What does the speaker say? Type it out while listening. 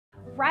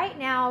right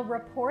now,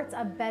 reports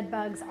of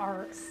bedbugs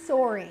are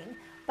soaring,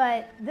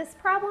 but this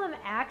problem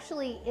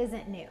actually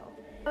isn't new.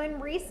 In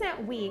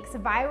recent weeks,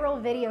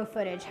 viral video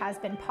footage has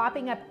been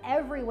popping up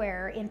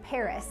everywhere in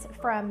Paris,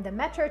 from the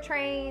metro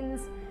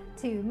trains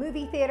to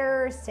movie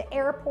theaters to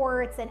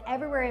airports and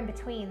everywhere in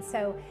between.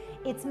 So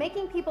it's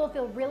making people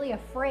feel really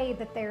afraid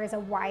that there is a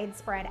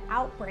widespread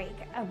outbreak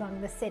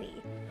among the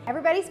city.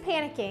 Everybody's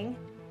panicking,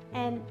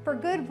 and for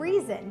good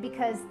reason,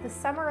 because the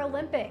Summer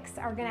Olympics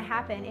are going to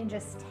happen in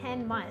just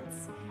 10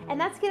 months.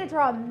 And that's going to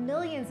draw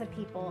millions of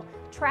people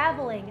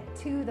traveling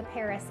to the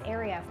Paris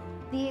area.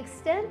 The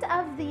extent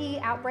of the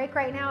outbreak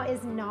right now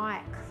is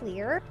not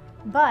clear,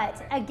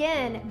 but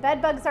again,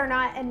 bedbugs are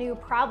not a new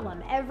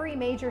problem. Every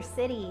major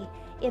city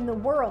in the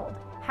world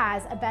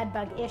has a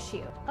bedbug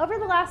issue. Over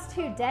the last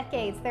 2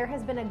 decades, there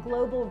has been a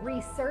global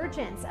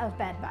resurgence of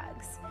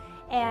bedbugs.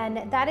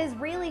 And that is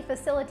really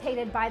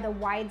facilitated by the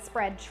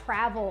widespread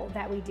travel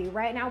that we do.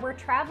 Right now, we're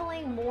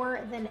traveling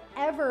more than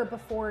ever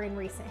before in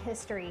recent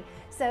history.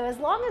 So as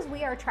long as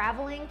we are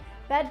traveling,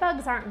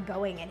 bedbugs aren't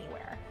going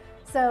anywhere.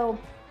 So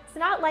it's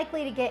not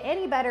likely to get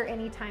any better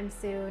anytime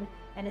soon.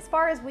 And as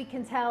far as we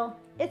can tell,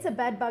 it's a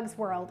bedbugs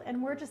world,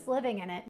 and we're just living in it.